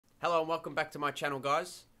Hello and welcome back to my channel,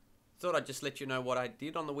 guys. Thought I'd just let you know what I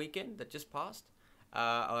did on the weekend that just passed.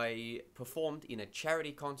 I performed in a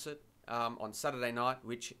charity concert on Saturday night,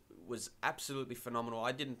 which was absolutely phenomenal.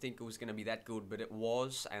 I didn't think it was going to be that good, but it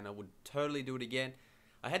was, and I would totally do it again.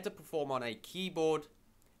 I had to perform on a keyboard,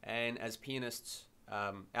 and as pianists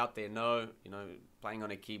out there know, playing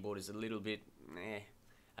on a keyboard is a little bit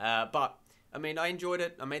but I mean, I enjoyed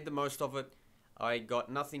it. I made the most of it. I got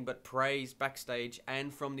nothing but praise backstage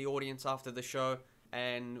and from the audience after the show,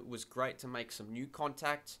 and it was great to make some new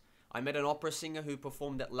contacts. I met an opera singer who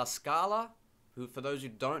performed at La Scala, who, for those who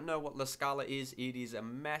don't know what La Scala is, it is a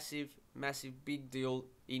massive, massive big deal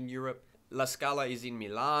in Europe. La Scala is in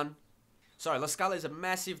Milan. Sorry, La Scala is a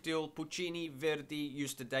massive deal. Puccini, Verdi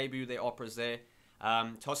used to debut their operas there.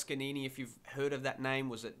 Toscanini, if you've heard of that name,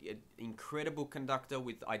 was an incredible conductor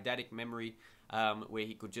with eidetic memory, where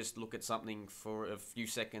he could just look at something for a few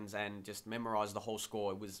seconds and just memorize the whole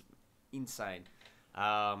score. It was insane.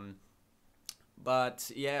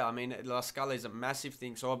 But yeah, I mean, La Scala is a massive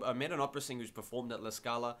thing. So I met an opera singer who's performed at La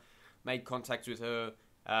Scala, made contacts with her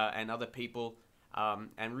and other people,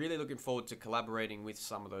 and really looking forward to collaborating with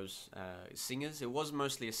some of those singers. It was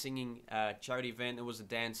mostly a singing charity event. There was a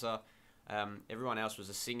dancer. Everyone else was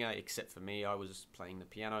a singer except for me. I was playing the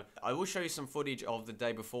piano. I will show you some footage of the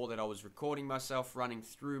day before that I was recording myself running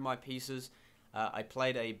through my pieces. I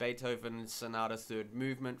played a Beethoven Sonata Third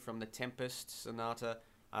Movement from the Tempest Sonata,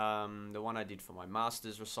 the one I did for my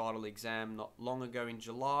master's recital exam not long ago in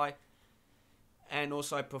July. And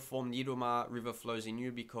also I performed Yiruma River Flows in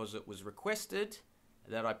You because it was requested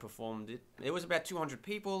that I performed it. There was about 200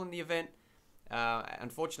 people in the event.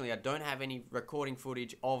 Unfortunately, I don't have any recording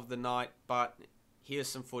footage of the night, but here's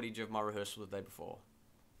some footage of my rehearsal the day before.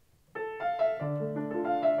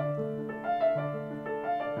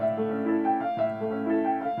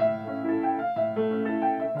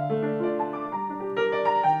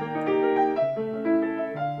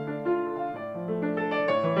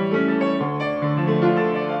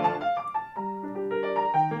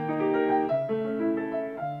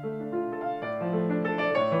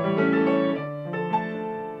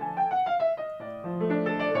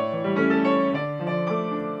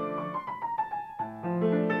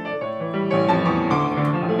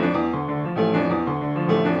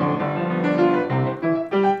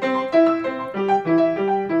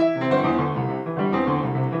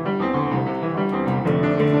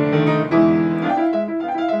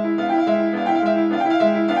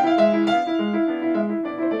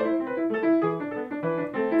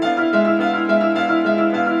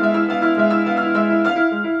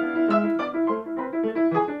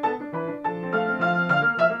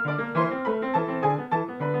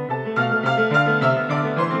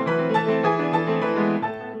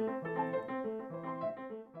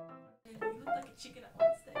 Chicken at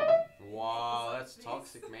one stage. Wow, that's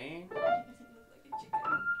toxic, man. You look like a chicken.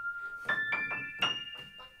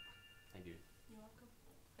 Thank you. You're welcome.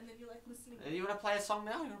 And then you're like listening. You want to play a song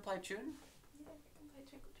now? You want to play a tune? Yeah, I can play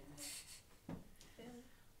Twinkle Twinkle. Yeah.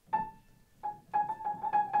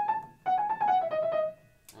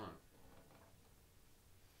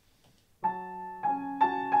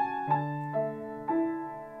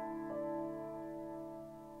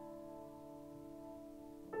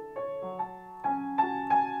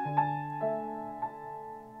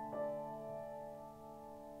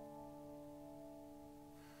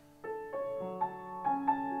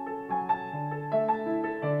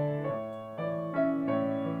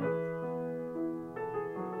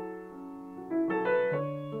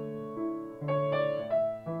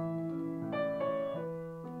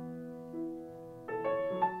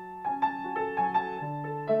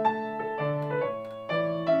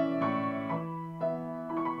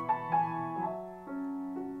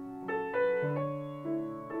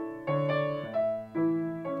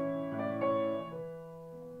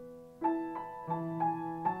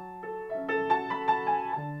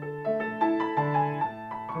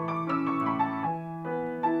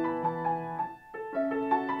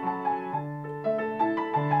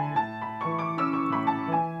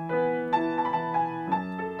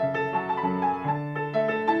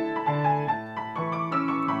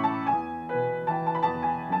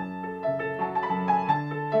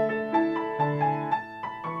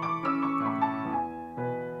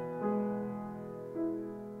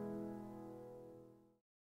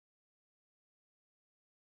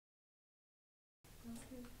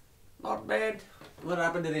 Not bad. What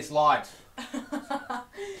happened to this light?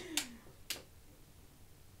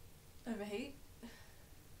 Overheat?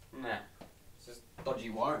 Nah. It's just dodgy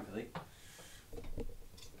wiring, I think.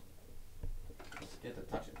 Get to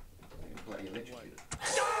touch it. I think it's bloody electrocuted.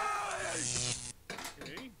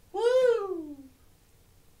 Okay. Woo!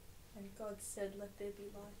 God said, "Let there be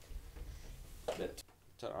light."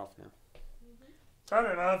 Turn it off now. Turn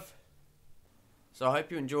it off. So I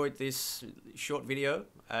hope you enjoyed this short video.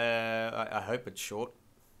 I hope it's short.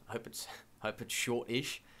 I hope it's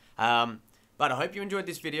short-ish. But I hope you enjoyed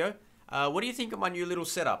this video. What do you think of my new little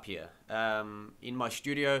setup here? In my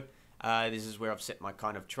studio, this is where I've set my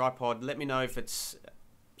kind of tripod. Let me know if it's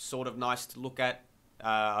sort of nice to look at.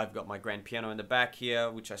 I've got my grand piano in the back here,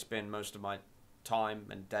 which I spend most of my time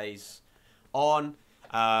and days on.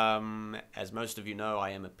 As most of you know, I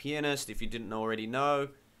am a pianist, if you didn't already know.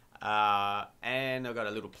 And I've got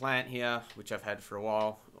a little plant here, which I've had for a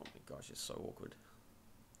while. Oh my gosh, it's so awkward.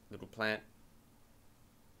 Little plant.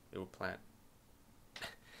 Little plant.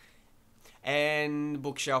 And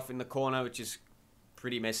bookshelf in the corner, which is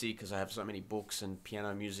pretty messy because I have so many books and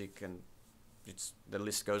piano music, and the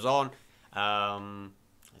list goes on. I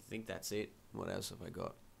think that's it. What else have I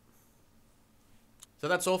got? So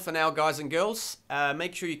that's all for now, guys and girls.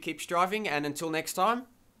 Make sure you keep striving, and until next time,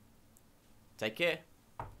 take care.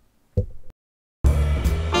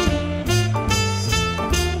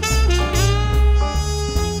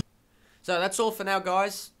 So that's all for now,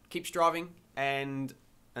 guys. Keep striving, and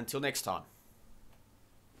until next time.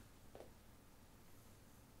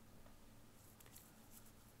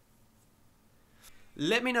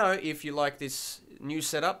 Let me know if you like this new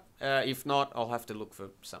setup. If not, I'll have to look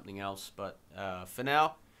for something else. But for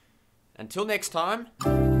now, until next time,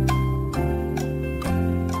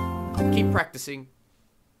 keep practicing.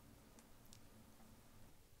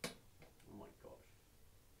 Oh my gosh.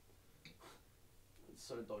 It's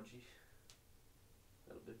so dodgy.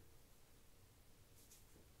 That'll do.